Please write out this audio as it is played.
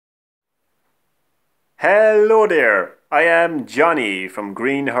Hello there, I am Johnny from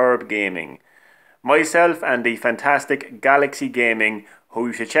Green Herb Gaming. Myself and the fantastic Galaxy Gaming, who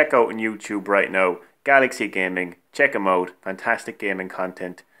you should check out on YouTube right now. Galaxy Gaming, check them out, fantastic gaming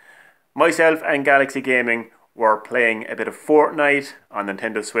content. Myself and Galaxy Gaming were playing a bit of Fortnite on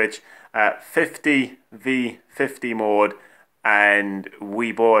Nintendo Switch at 50v50 mode, and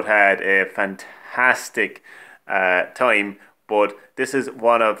we both had a fantastic time, but this is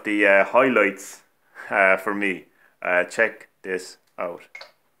one of the highlights for me. Check this out.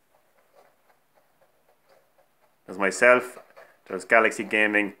 There's myself, there's Galaxy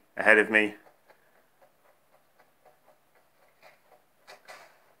Gaming ahead of me.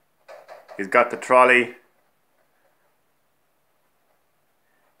 He's got the trolley.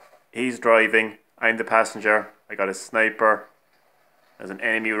 He's driving. I'm the passenger. I got a sniper. There's an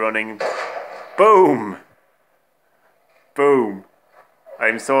enemy running. Boom! Boom!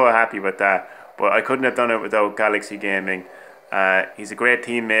 I'm so happy with that. But I couldn't have done it without Galaxy Gaming. He's a great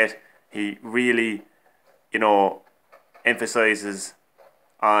teammate. He really, emphasizes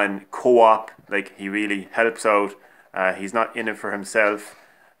on co-op. Like, he really helps out. He's not in it for himself.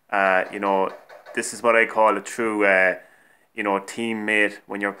 This is what I call a true, teammate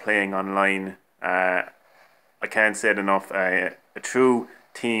when you're playing online. I can't say it enough. A true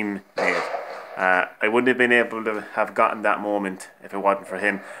teammate. I wouldn't have been able to have gotten that moment if it wasn't for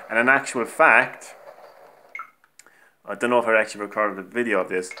him. And in actual fact, I don't know if I actually recorded a video of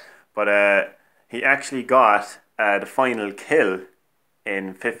this, but he actually got the final kill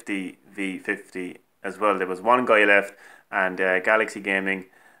in 50v50 as well. There was one guy left, and Galaxy Gaming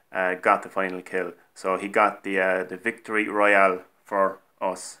got the final kill. So he got the victory royale for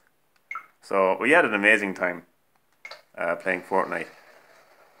us. So we had an amazing time playing Fortnite.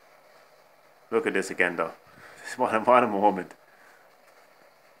 Look at this again, though. What a moment.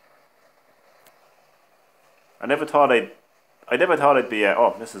 I never thought I'd be.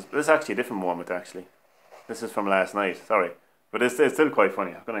 Oh, this is actually a different moment. Actually, this is from last night. Sorry, but it's still quite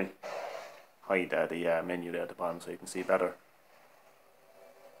funny. I'm gonna hide the menu there at the bottom so you can see better.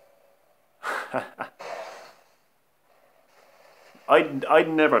 I'd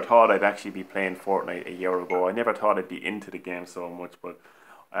never thought I'd actually be playing Fortnite a year ago. I never thought I'd be into the game so much, but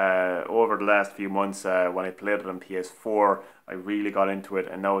over the last few months, when I played it on PS4, I really got into it,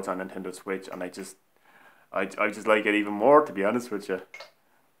 and now it's on Nintendo Switch, and I just like it even more, to be honest with you.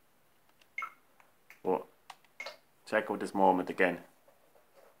 But check out this moment again.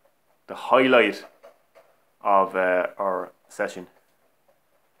 The highlight of our session.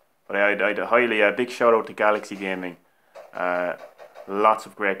 But I'd highly a big shout out to Galaxy Gaming. Lots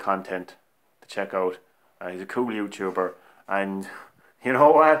of great content to check out. He's a cool YouTuber, and you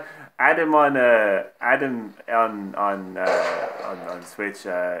know what? Add him on Switch.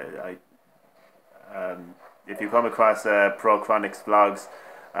 If you come across Pro Chronix vlogs,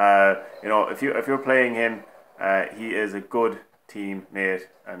 if you're playing him, he is a good teammate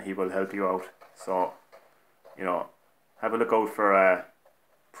and he will help you out. So, have a look out for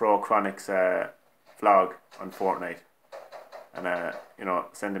Pro Chronix vlog on Fortnite, and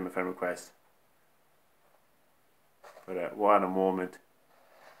send him a friend request. But what a moment.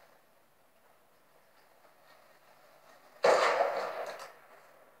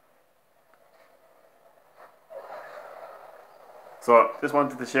 So, just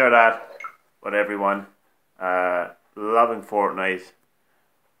wanted to share that with everyone. Loving Fortnite.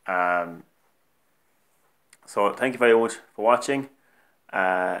 So, thank you very much for watching.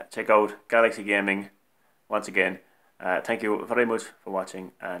 Check out Galaxy Gaming once again. Thank you very much for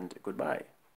watching, and goodbye.